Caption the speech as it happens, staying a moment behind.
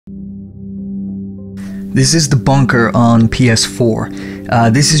This is the bunker on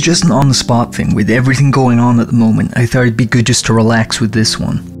PS4. This is just an on-the-spot thing. With everything going on at the moment, I thought it'd be good just to relax with this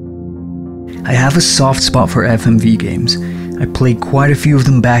one. I have a soft spot for FMV games. I played quite a few of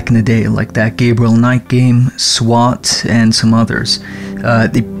them back in the day, like that Gabriel Knight game, SWAT, and some others.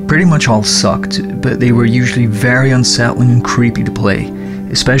 They pretty much all sucked, but they were usually very unsettling and creepy to play,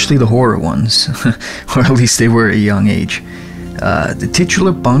 especially the horror ones, or at least they were at a young age. The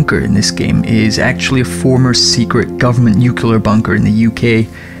titular bunker in this game is actually a former secret government nuclear bunker in the UK.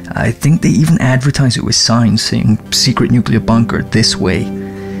 I think they even advertise it with signs saying secret nuclear bunker this way.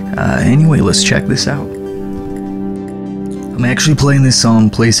 Anyway, let's check this out. I'm actually playing this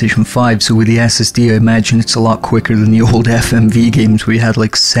on PlayStation 5, so with the SSD I imagine it's a lot quicker than the old FMV games where you had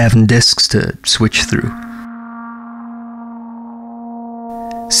like 7 discs to switch through.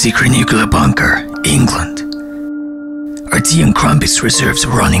 Secret nuclear bunker, England. Our tea and crumpets reserves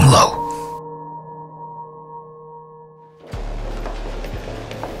are running low.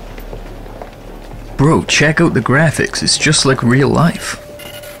 Bro, check out the graphics, it's just like real life.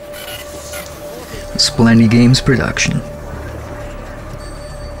 Splendid Games production.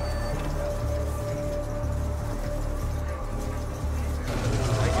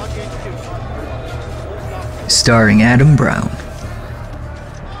 Starring Adam Brown.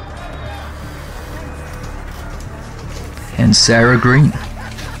 And Sarah Green.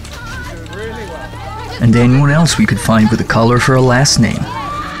 And anyone else we could find with a colour for a last name.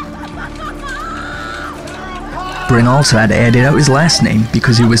 Bryn also had to edit out his last name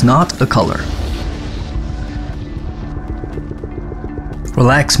because he was not a colour.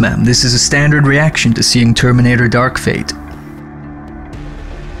 Relax, ma'am, this is a standard reaction to seeing Terminator Dark Fate.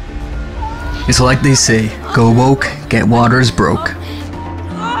 It's like they say, go woke, get waters broke.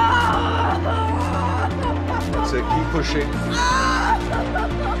 That's it, keep pushing.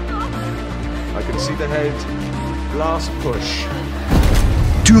 I can see the head. Last push.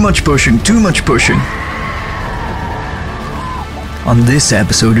 Too much pushing, too much pushing. On this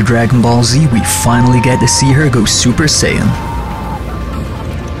episode of Dragon Ball Z, we finally get to see her go Super Saiyan.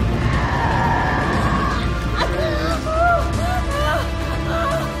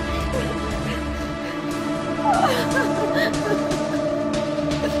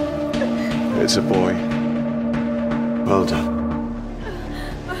 It's a boy. Well done.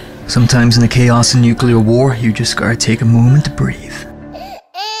 Sometimes in the chaos of nuclear war, you just gotta take a moment to breathe.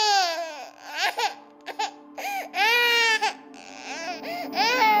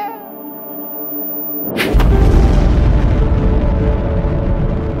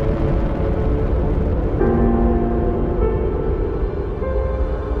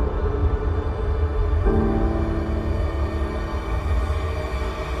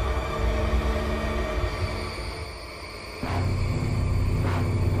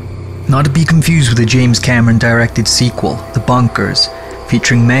 Not to be confused with the James Cameron directed sequel, The Bunkers,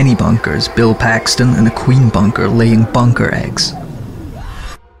 featuring many bunkers, Bill Paxton and the Queen bunker laying bunker eggs.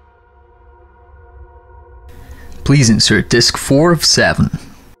 Please insert disc 4 of 7.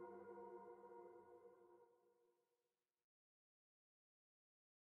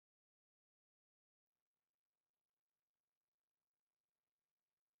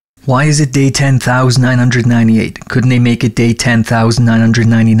 Why is it day 10,998? Couldn't they make it day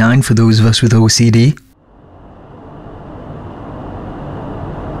 10,999 for those of us with OCD?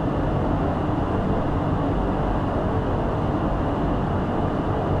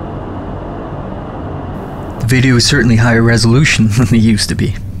 The video is certainly higher resolution than they used to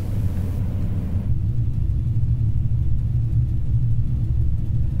be.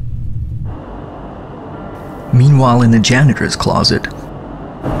 Meanwhile, in the janitor's closet,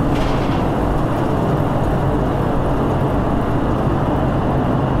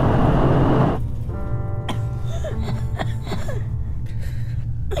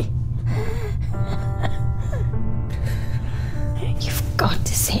 got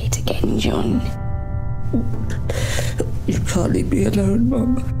to say it again, John. You can't leave me alone,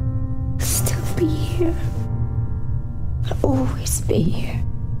 Mum. I'll still be here. I'll always be here.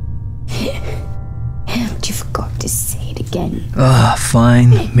 But you've got to say it again.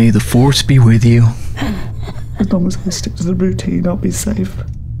 Fine. May the force be with you. As long as I stick to the routine, I'll be safe.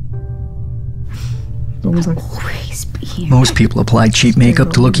 As long as I always be here. Most people apply cheap makeup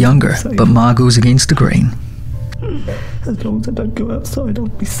to look younger, but Ma goes against the grain. As long as I don't go outside, I'll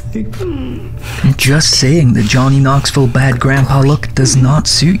be safe. Just saying, the Johnny Knoxville bad grandpa look does not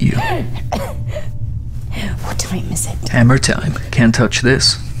suit you. What time is it? Hammer time. Can't touch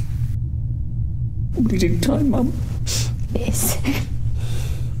this. Bleeding time, Mum. Yes.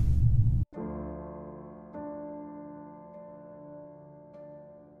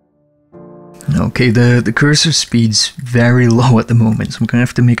 Okay, the cursor speed's very low at the moment, so I'm gonna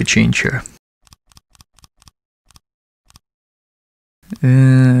have to make a change here.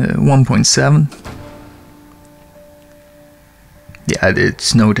 1.7. Yeah,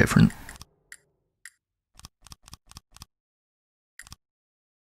 it's no different.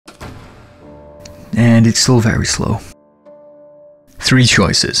 And it's still very slow. 3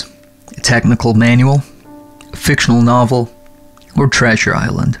 choices: a technical manual, a fictional novel, or Treasure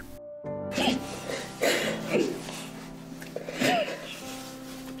Island.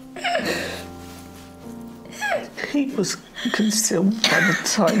 He was concealed by the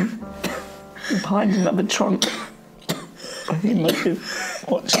time behind another trunk. He might be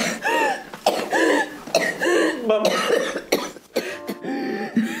watching. Mum.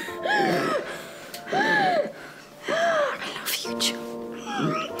 I love you, Joe.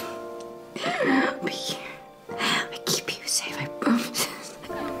 I'll be here. I keep you safe, I promise.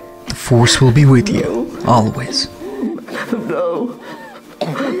 The Force will be with you, always. No.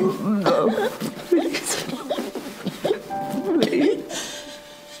 No. Please. Please.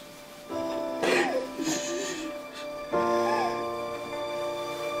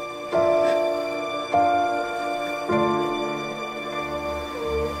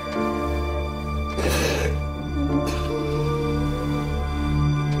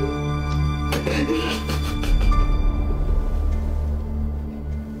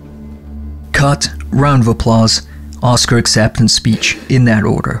 Cut, round of applause, Oscar acceptance speech, in that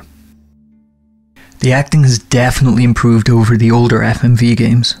order. The acting has definitely improved over the older FMV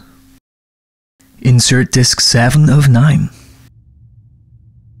games. Insert disc 7 of 9.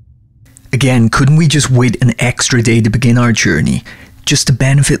 Again, couldn't we just wait an extra day to begin our journey, just to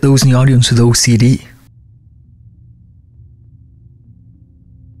benefit those in the audience with OCD?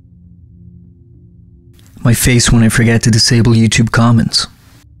 My face when I forget to disable YouTube comments.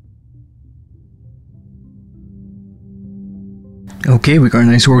 Okay, we got a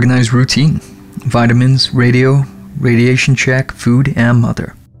nice organized routine. Vitamins, radio, radiation check, food, and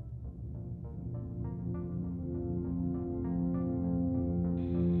mother.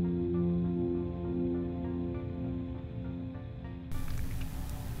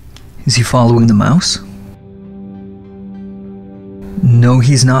 Is he following the mouse? No,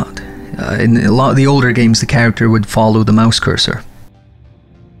 he's not. In a lot of the older games, the character would follow the mouse cursor.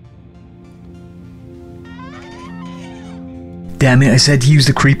 Damn it, I said to use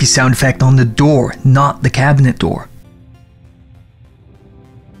the creepy sound effect on the door, not the cabinet door.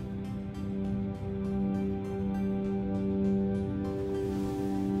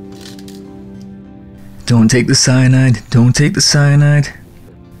 Don't take the cyanide, don't take the cyanide.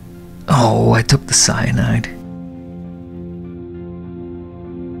 Oh, I took the cyanide.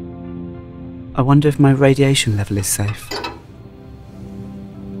 I wonder if my radiation level is safe.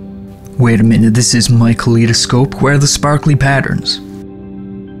 Wait a minute, this is my kaleidoscope. Where are the sparkly patterns?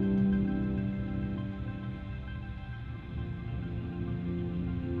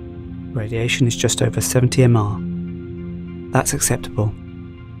 Radiation is just over 70 mR. That's acceptable.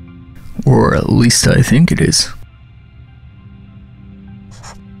 Or at least I think it is.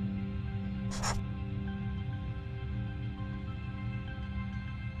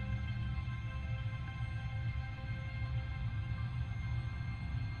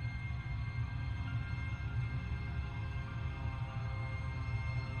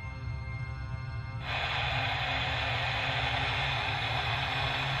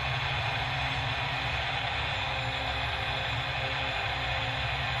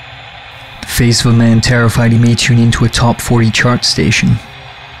 The face of a man terrified he may tune into a top 40 chart station.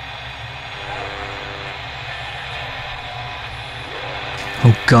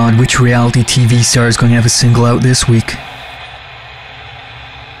 Oh god, which reality TV star is going to have a single out this week?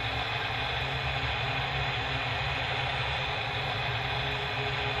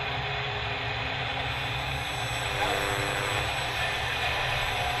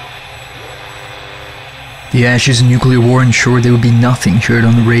 The ashes of nuclear war ensured there would be nothing heard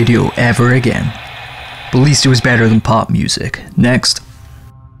on the radio ever again. But at least it was better than pop music. Next.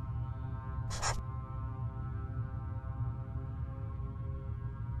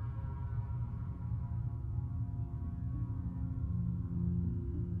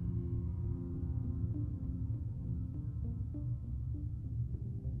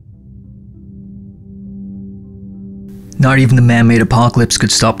 Not even the man-made apocalypse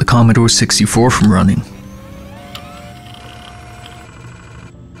could stop the Commodore 64 from running.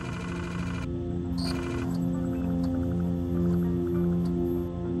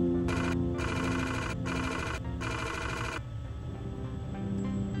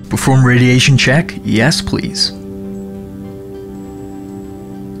 Perform radiation check? Yes, please.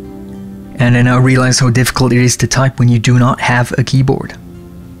 And I now realize how difficult it is to type when you do not have a keyboard.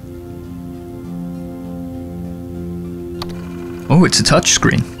 Oh, it's a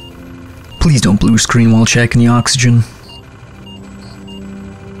touchscreen. Please don't blue screen while checking the oxygen.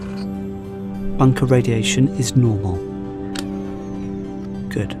 Bunker radiation is normal.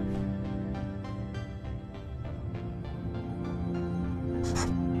 Good.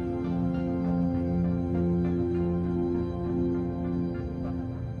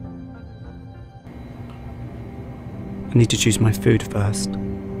 I need to choose my food first.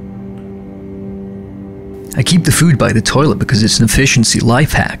 I keep the food by the toilet because it's an efficiency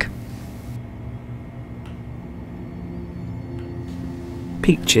life hack.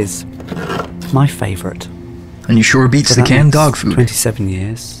 Peaches. My favourite. And you sure beats So the that canned makes dog food. 27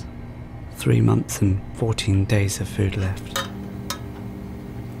 years, 3 months and 14 days of food left.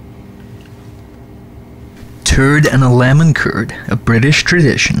 Turd and a lemon curd, a British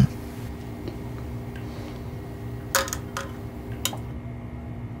tradition.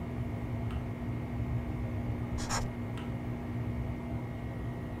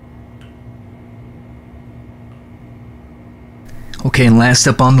 Okay, and last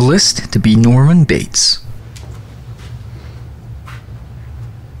up on the list to be Norman Bates.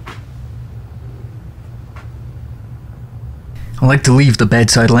 I like to leave the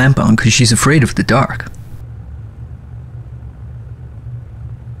bedside lamp on because she's afraid of the dark.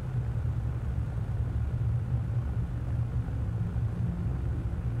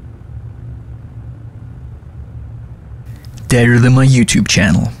 Deader than my YouTube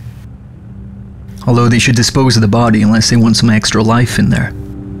channel. Although they should dispose of the body unless they want some extra life in there.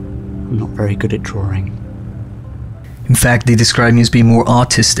 I'm not very good at drawing. In fact, they describe me as being more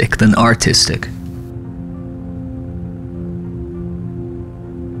autistic than artistic.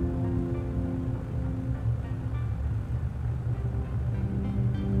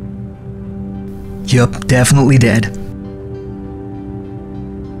 Yup, definitely dead.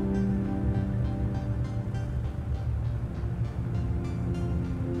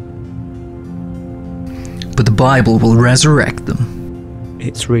 But the Bible will resurrect them.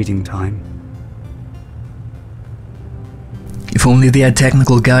 It's reading time. If only they had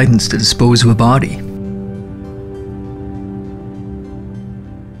technical guidance to dispose of a body.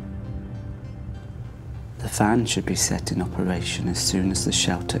 The fan should be set in operation as soon as the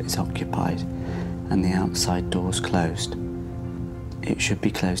shelter is occupied and the outside doors closed. It should be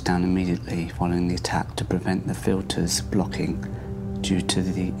closed down immediately following the attack to prevent the filters blocking due to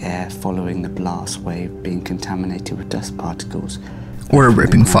the air following the blast wave being contaminated with dust particles. Or a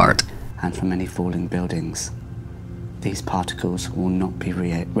ripping fart. And from any falling buildings. These particles will not be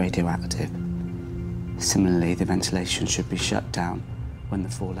radioactive. Similarly, the ventilation should be shut down when the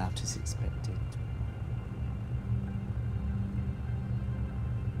fallout is expected.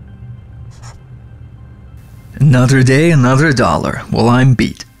 Another day, another dollar. Well, I'm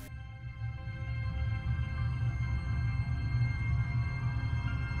beat.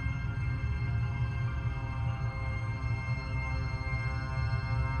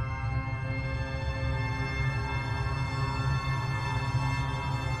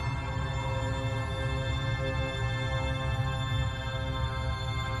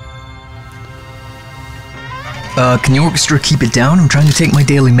 Can the orchestra keep it down? I'm trying to take my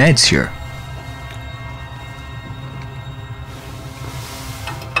daily meds here.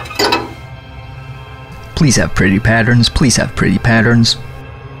 Please have pretty patterns, please have pretty patterns.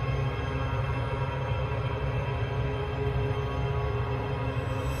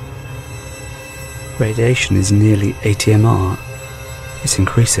 Radiation is nearly 80 MR. It's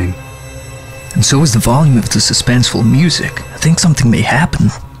increasing. And so is the volume of the suspenseful music. I think something may happen.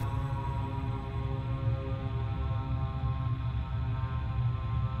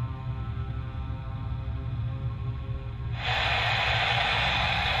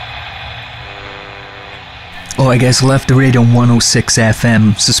 Oh, I guess I left the radio on 106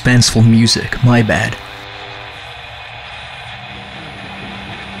 FM, suspenseful music, my bad.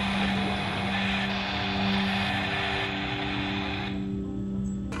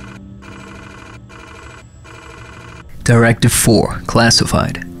 Directive 4,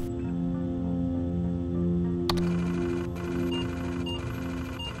 classified.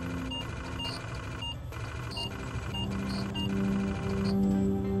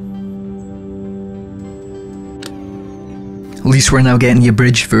 At least we're now getting the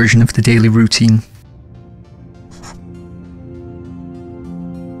abridged version of the daily routine.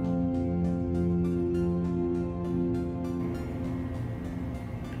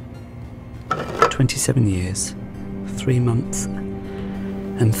 "27 years, 3 months,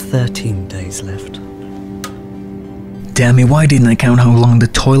 and 13 days left." Damn me, why didn't I count how long the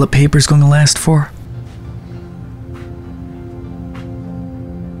toilet paper's gonna last for?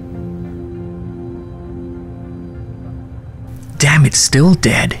 Damn, it's still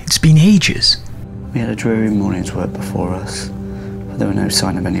dead. It's been ages. We had a dreary morning's work before us, but there were no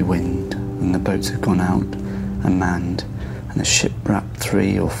sign of any wind, and the boats had gone out and manned, and the ship wrapped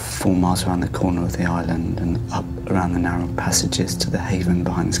 3 or 4 miles around the corner of the island and up around the narrow passages to the haven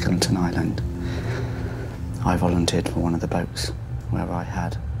behind Skeleton Island. I volunteered for one of the boats, where I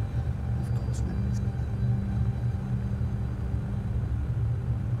had, of course, no.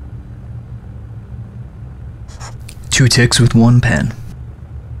 2 ticks with 1 pen.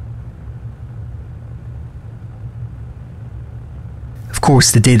 Of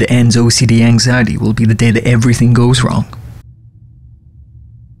course, the day that ends OCD anxiety will be the day that everything goes wrong.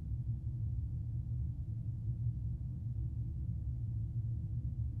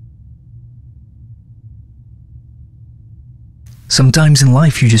 Sometimes in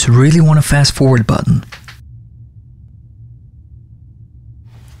life you just really want a fast forward button.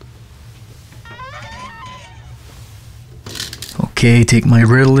 Okay, take my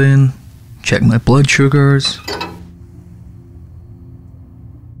Ritalin, check my blood sugars.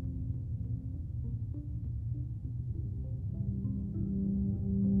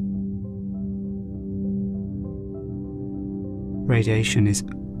 Radiation is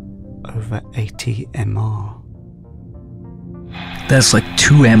over 80 MR. That's like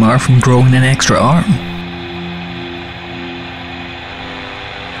 2 MR from growing an extra arm.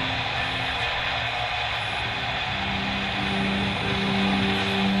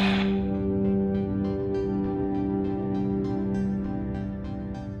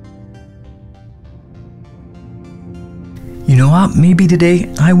 You know what? Maybe today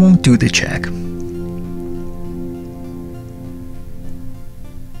I won't do the check.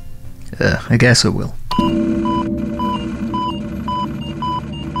 I guess I will.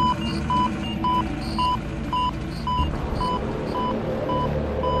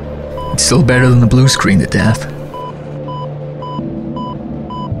 It's still better than the blue screen to death.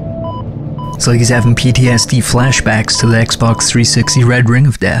 It's like he's having PTSD flashbacks to the Xbox 360 Red Ring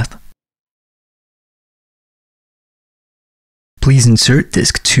of Death. Please insert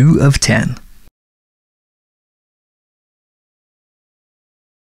disc 2 of 10.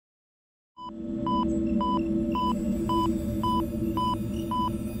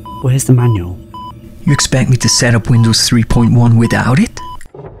 Where's the manual? You expect me to set up Windows 3.1 without it?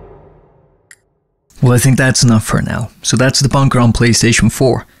 Well, I think that's enough for now. So that's the bunker on PlayStation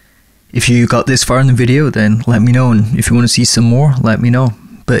 4. If you got this far in the video, then let me know, and if you want to see some more, let me know.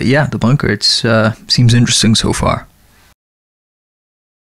 But yeah, the bunker, it seems interesting so far.